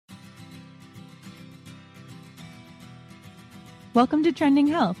Welcome to Trending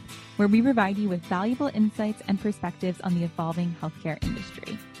Health, where we provide you with valuable insights and perspectives on the evolving healthcare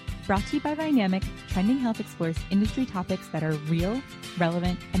industry. Brought to you by Vynamic, Trending Health explores industry topics that are real,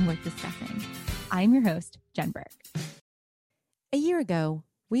 relevant, and worth discussing. I'm your host, Jen Berg. A year ago,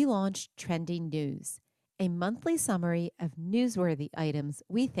 we launched Trending News, a monthly summary of newsworthy items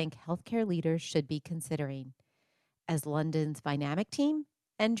we think healthcare leaders should be considering. As London's Vynamic team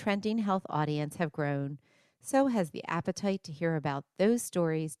and Trending Health audience have grown, so has the appetite to hear about those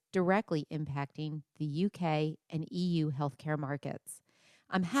stories directly impacting the UK and EU healthcare markets.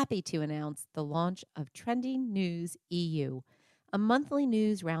 I'm happy to announce the launch of Trending News EU, a monthly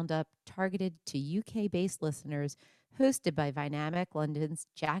news roundup targeted to UK-based listeners hosted by Vynamic London's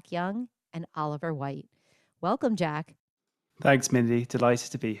Jack Young and Oliver White. Welcome, Jack. Thanks, Mindy.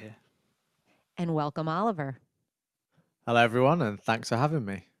 Delighted to be here. And welcome, Oliver. Hello, everyone, and thanks for having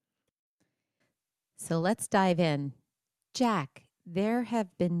me. So let's dive in. Jack, there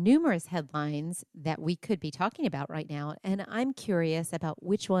have been numerous headlines that we could be talking about right now, and I'm curious about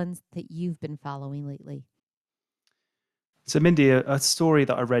which ones that you've been following lately. So, Mindy, a story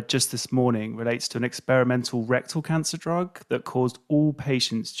that I read just this morning relates to an experimental rectal cancer drug that caused all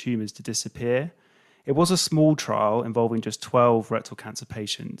patients' tumours to disappear. It was a small trial involving just 12 rectal cancer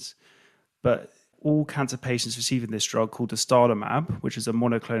patients, but all cancer patients receiving this drug called dostarlimab, which is a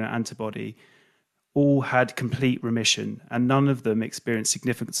monoclonal antibody, all had complete remission, and none of them experienced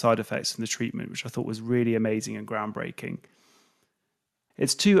significant side effects from the treatment, which I thought was really amazing and groundbreaking.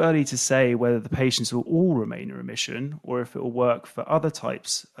 It's too early to say whether the patients will all remain in remission or if it will work for other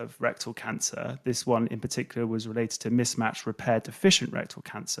types of rectal cancer. This one in particular was related to mismatch repair deficient rectal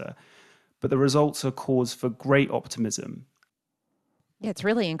cancer, but the results are cause for great optimism. Yeah, it's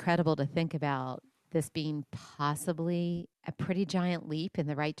really incredible to think about this being possibly a pretty giant leap in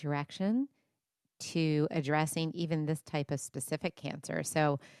the right direction to addressing even this type of specific cancer.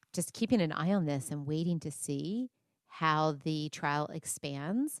 So just keeping an eye on this and waiting to see how the trial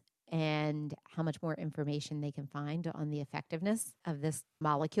expands and how much more information they can find on the effectiveness of this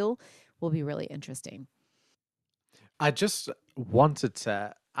molecule will be really interesting. I just wanted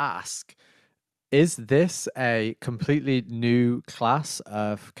to ask, is this a completely new class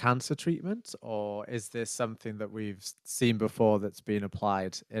of cancer treatment, or is this something that we've seen before that's been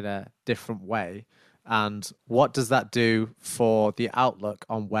applied in a different way? And what does that do for the outlook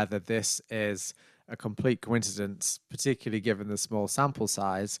on whether this is a complete coincidence, particularly given the small sample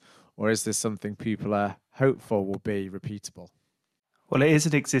size, or is this something people are hopeful will be repeatable? Well, it is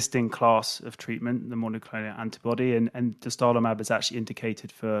an existing class of treatment, the monoclonal antibody, and dostarlimab is actually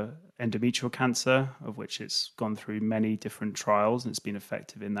indicated for endometrial cancer, of which it's gone through many different trials and it's been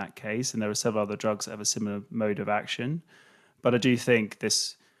effective in that case. And there are several other drugs that have a similar mode of action. But I do think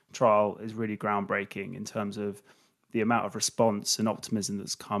this trial is really groundbreaking in terms of the amount of response and optimism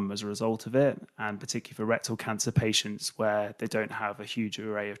that's come as a result of it, and particularly for rectal cancer patients where they don't have a huge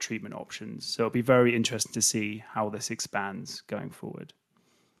array of treatment options. So it'll be very interesting to see how this expands going forward.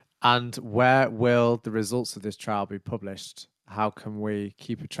 And where will the results of this trial be published? How can we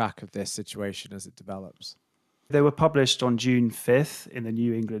keep a track of this situation as it develops? They were published on June 5th in the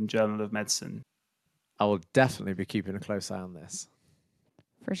New England Journal of Medicine. I will definitely be keeping a close eye on this.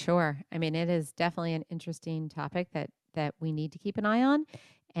 For sure. I mean, it is definitely an interesting topic that we need to keep an eye on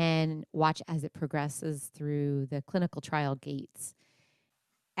and watch as it progresses through the clinical trial gates.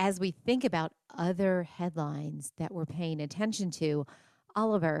 As we think about other headlines that we're paying attention to,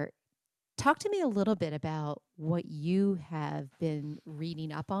 Oliver, talk to me a little bit about what you have been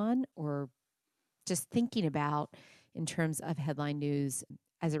reading up on or just thinking about in terms of headline news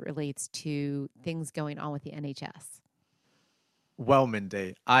as it relates to things going on with the NHS. Well,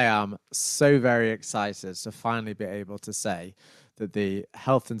 Mindy, I am so very excited to finally be able to say that the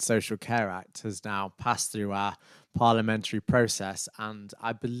Health and Social Care Act has now passed through our parliamentary process and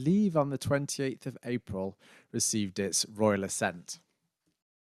I believe on the 28th of April received its royal assent.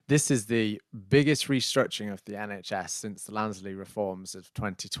 This is the biggest restructuring of the NHS since the Lansley reforms of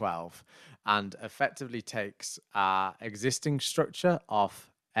 2012 and effectively takes our existing structure of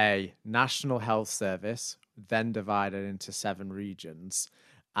a national health service, then divided into 7 regions,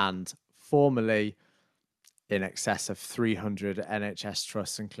 and formerly in excess of 300 NHS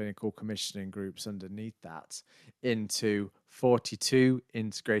trusts and clinical commissioning groups underneath that, into 42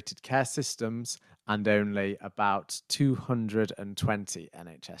 integrated care systems and only about 220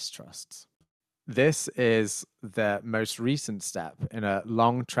 NHS trusts. This is the most recent step in a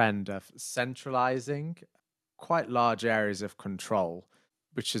long trend of centralizing quite large areas of control,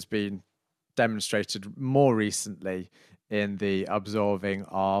 which has been demonstrated more recently in the absorbing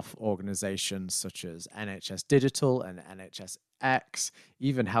of organisations such as NHS Digital and NHS X,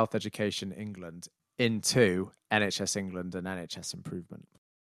 even Health Education England, into NHS England and NHS Improvement.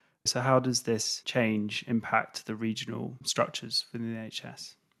 So how does this change impact the regional structures within the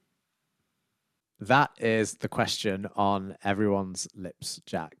NHS? That is the question on everyone's lips,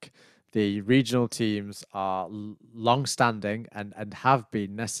 Jack. The regional teams are long-standing and have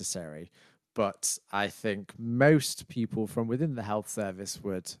been necessary, but I think most people from within the health service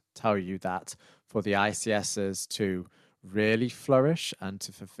would tell you that for the ICSs to really flourish and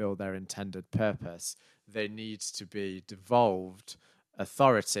to fulfill their intended purpose, they need to be devolved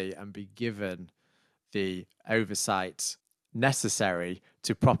authority and be given the oversight necessary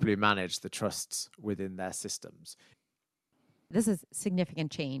to properly manage the trusts within their systems. This is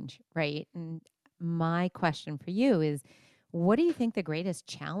significant change, right? And my question for you is, what do you think the greatest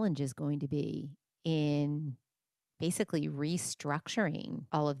challenge is going to be in basically restructuring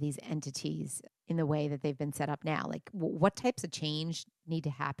all of these entities in the way that they've been set up now? Like, what types of change need to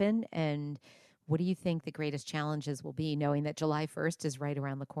happen? And what do you think the greatest challenges will be, knowing that July 1st is right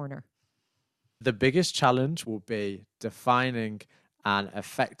around the corner? The biggest challenge will be defining an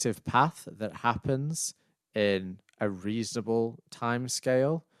effective path that happens in a reasonable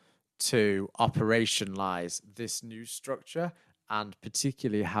timescale to operationalize this new structure, and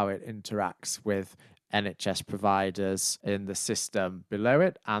particularly how it interacts with NHS providers in the system below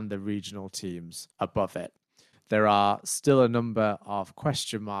it and the regional teams above it. There are still a number of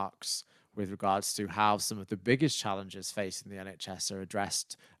question marks with regards to how some of the biggest challenges facing the NHS are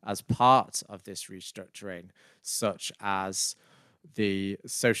addressed as part of this restructuring, such as the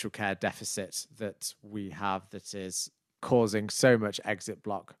social care deficit that we have that is causing so much exit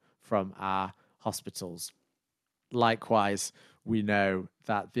block from our hospitals. Likewise, we know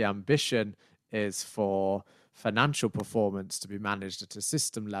that the ambition is for financial performance to be managed at a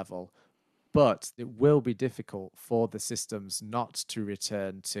system level, but it will be difficult for the systems not to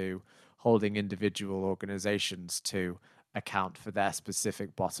return to holding individual organizations to account for their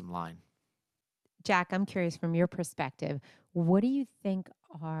specific bottom line. Jack, I'm curious from your perspective, what do you think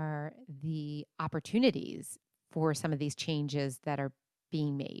are the opportunities for some of these changes that are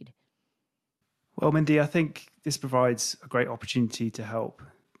being made? Well, Mindy, I think this provides a great opportunity to help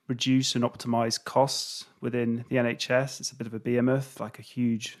reduce and optimize costs within the NHS. It's a bit of a behemoth, like a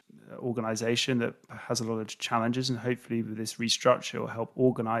huge organization that has a lot of challenges, and hopefully with this restructure, it will help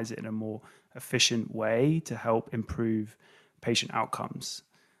organize it in a more efficient way to help improve patient outcomes.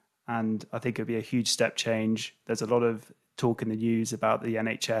 And I think it'll be a huge step change. There's a lot of talk in the news about the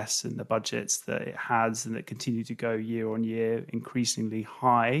NHS and the budgets that it has and that continue to go year on year increasingly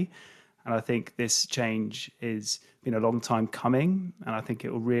high. And I think this change has been a long time coming, and I think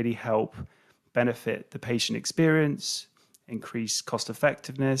it will really help benefit the patient experience, increase cost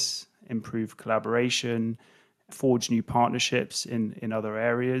effectiveness, improve collaboration, forge new partnerships in other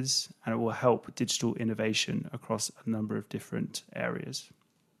areas, and it will help digital innovation across a number of different areas.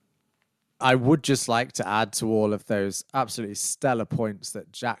 I would just like to add to all of those absolutely stellar points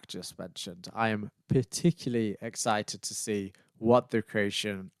that Jack just mentioned. I am particularly excited to see what the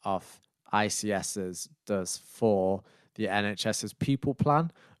creation of ICSs does for the NHS's people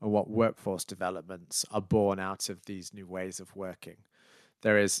plan and what workforce developments are born out of these new ways of working.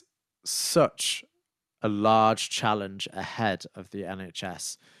 There is such a large challenge ahead of the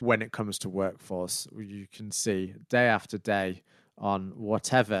NHS when it comes to workforce. You can see day after day on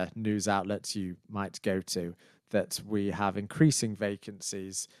whatever news outlets you might go to that we have increasing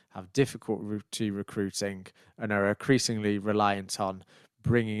vacancies, have difficulty recruiting, and are increasingly reliant on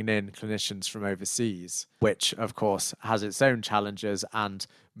bringing in clinicians from overseas, which of course has its own challenges and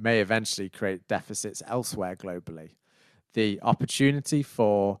may eventually create deficits elsewhere globally. The opportunity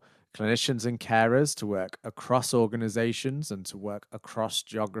for clinicians and carers to work across organizations and to work across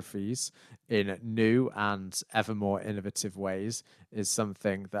geographies in new and ever more innovative ways is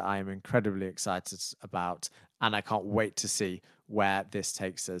something that I am incredibly excited about, and I can't wait to see where this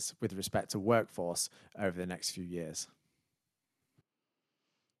takes us with respect to workforce over the next few years.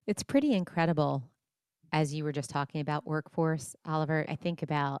 It's pretty incredible. As you were just talking about workforce, Oliver, I think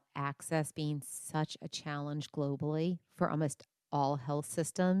about access being such a challenge globally for almost all health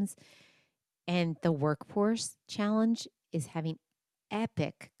systems. And the workforce challenge is having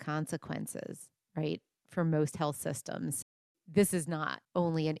epic consequences, right, for most health systems. This is not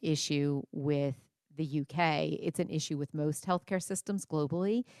only an issue with the UK, it's an issue with most healthcare systems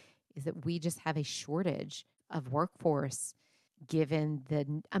globally, is that we just have a shortage of workforce given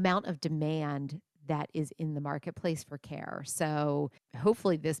the amount of demand that is in the marketplace for care. So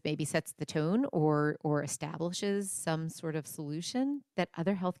hopefully this maybe sets the tone or establishes some sort of solution that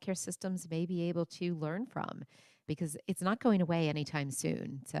other healthcare systems may be able to learn from, because it's not going away anytime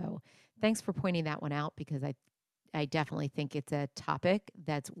soon. So thanks for pointing that one out, because I definitely think it's a topic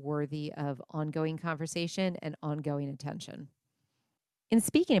that's worthy of ongoing conversation and ongoing attention. In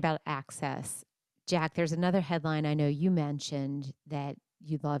speaking about access, Jack, there's another headline I know you mentioned that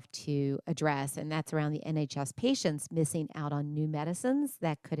you'd love to address, and that's around the NHS patients missing out on new medicines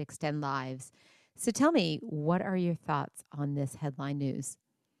that could extend lives. So tell me, what are your thoughts on this headline news?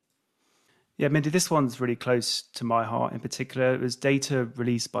 Yeah, Mindy, this one's really close to my heart in particular. It was data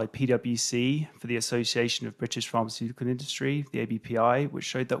released by PwC for the Association of British Pharmaceutical Industry, the ABPI, which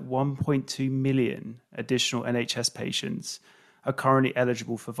showed that 1.2 million additional NHS patients are currently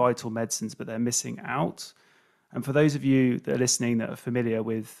eligible for vital medicines, but they're missing out. And for those of you that are listening that are familiar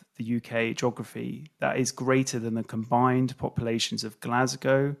with the UK geography, that is greater than the combined populations of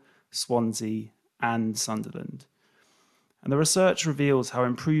Glasgow, Swansea, and Sunderland. And the research reveals how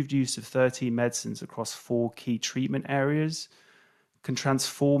improved use of 13 medicines across 4 key treatment areas can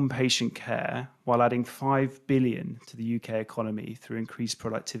transform patient care while adding 5 billion to the UK economy through increased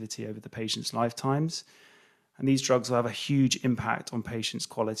productivity over the patient's lifetimes. And these drugs will have a huge impact on patients'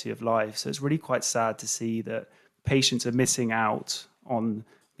 quality of life. So it's really quite sad to see that patients are missing out on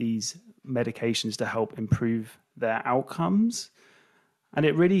these medications to help improve their outcomes. And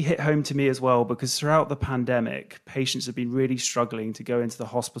it really hit home to me as well, because throughout the pandemic, patients have been really struggling to go into the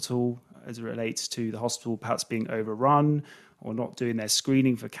hospital as it relates to the hospital perhaps being overrun or not doing their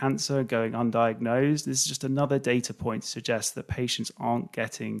screening for cancer, going undiagnosed. This is just another data point to suggest that patients aren't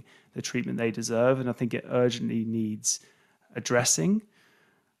getting the treatment they deserve. And I think it urgently needs addressing.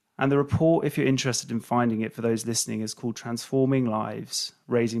 And the report, if you're interested in finding it for those listening, is called Transforming Lives,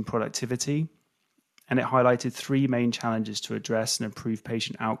 Raising Productivity. And it highlighted 3 main challenges to address and improve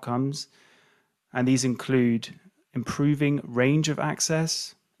patient outcomes. And these include improving range of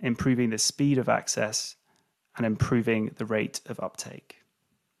access, improving the speed of access, and improving the rate of uptake.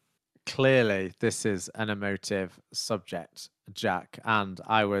 Clearly, this is an emotive subject, Jack, and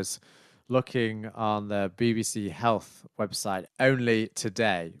I was looking on the BBC Health website only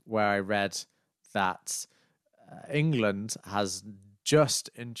today, where I read that England has just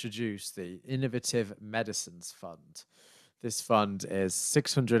introduced the Innovative Medicines Fund. This fund is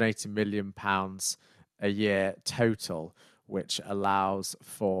 £680 million a year total, which allows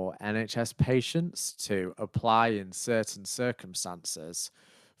for NHS patients to apply in certain circumstances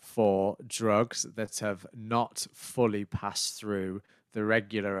for drugs that have not fully passed through the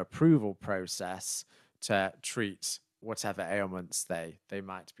regular approval process to treat whatever ailments they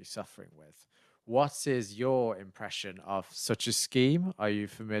might be suffering with. What is your impression of such a scheme? Are you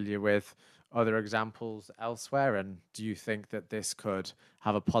familiar with other examples elsewhere? And do you think that this could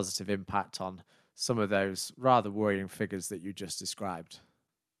have a positive impact on some of those rather worrying figures that you just described?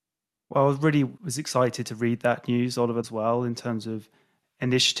 Well, I really was excited to read that news, Oliver, as well, in terms of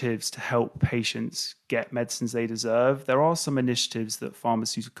initiatives to help patients get medicines they deserve. There are some initiatives that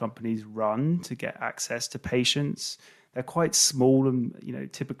pharmaceutical companies run to get access to patients. They're quite small and,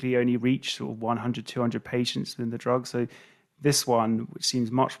 typically only reach sort of 100, 200 patients within the drug. So this one, which seems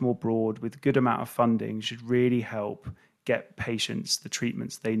much more broad with a good amount of funding, should really help get patients the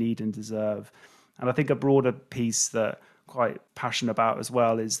treatments they need and deserve. And I think a broader piece that I'm quite passionate about as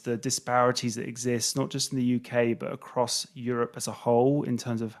well is the disparities that exist, not just in the UK, but across Europe as a whole in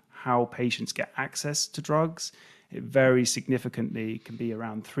terms of how patients get access to drugs. It varies significantly. It can be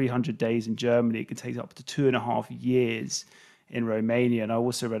around 300 days in Germany. It can take up to 2.5 years in Romania. And I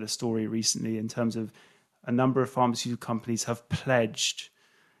also read a story recently in terms of a number of pharmaceutical companies have pledged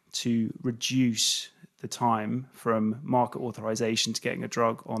to reduce the time from market authorization to getting a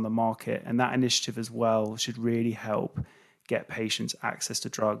drug on the market. And that initiative as well should really help get patients access to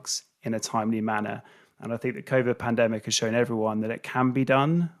drugs in a timely manner. And I think the COVID pandemic has shown everyone that it can be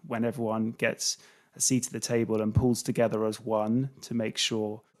done when everyone gets a seat at the table and pulls together as one to make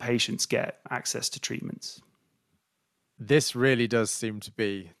sure patients get access to treatments. This really does seem to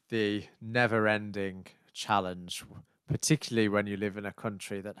be the never-ending challenge, particularly when you live in a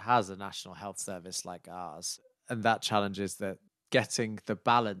country that has a national health service like ours. And that challenge is that getting the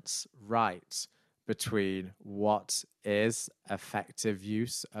balance right between what is effective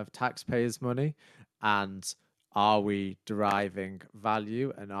use of taxpayers' money and are we deriving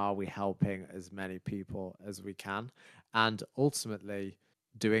value and are we helping as many people as we can? And ultimately,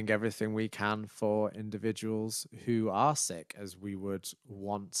 doing everything we can for individuals who are sick, as we would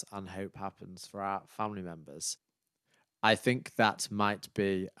want and hope happens for our family members. I think that might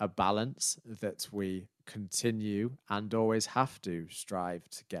be a balance that we continue and always have to strive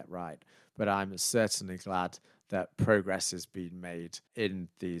to get right. But I'm certainly glad that progress has been made in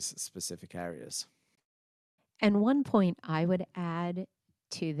these specific areas. And one point I would add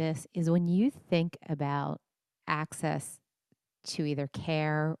to this is when you think about access to either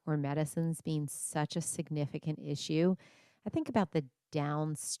care or medicines being such a significant issue, I think about the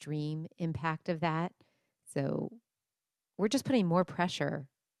downstream impact of that. So we're just putting more pressure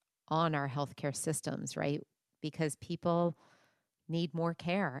on our healthcare systems, right? Because people need more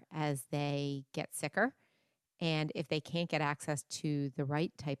care as they get sicker. And if they can't get access to the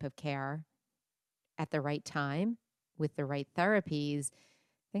right type of care at the right time with the right therapies,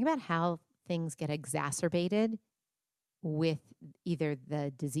 think about how things get exacerbated with either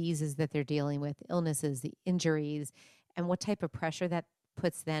the diseases that they're dealing with, illnesses, the injuries, and what type of pressure that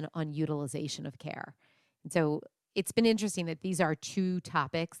puts then on utilization of care. And so it's been interesting that these are two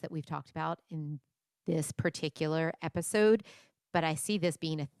topics that we've talked about in this particular episode, but I see this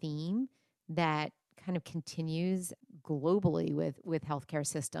being a theme that kind of continues globally with healthcare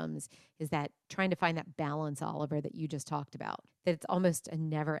systems, is that trying to find that balance, Oliver, that you just talked about, that it's almost a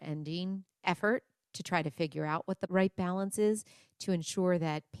never-ending effort to try to figure out what the right balance is to ensure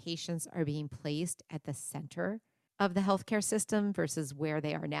that patients are being placed at the center of the healthcare system versus where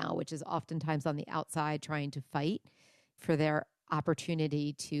they are now, which is oftentimes on the outside trying to fight for their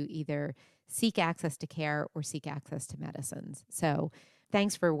opportunity to either seek access to care or seek access to medicines. So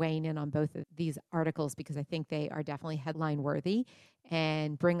thanks for weighing in on both of these articles, because I think they are definitely headline worthy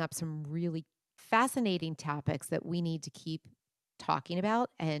and bring up some really fascinating topics that we need to keep talking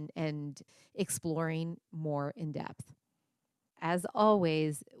about and exploring more in depth. As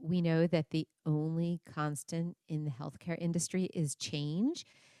always, we know that the only constant in the healthcare industry is change.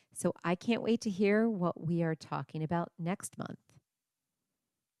 So I can't wait to hear what we are talking about next month.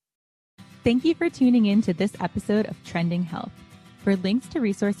 Thank you for tuning in to this episode of Trending Health. For links to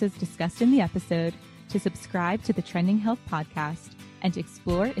resources discussed in the episode, to subscribe to the Trending Health podcast, and to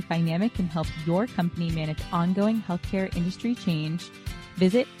explore if Vynamic can help your company manage ongoing healthcare industry change,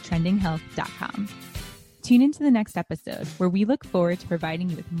 visit trendinghealth.com. Tune into the next episode, where we look forward to providing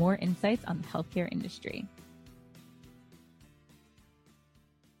you with more insights on the healthcare industry.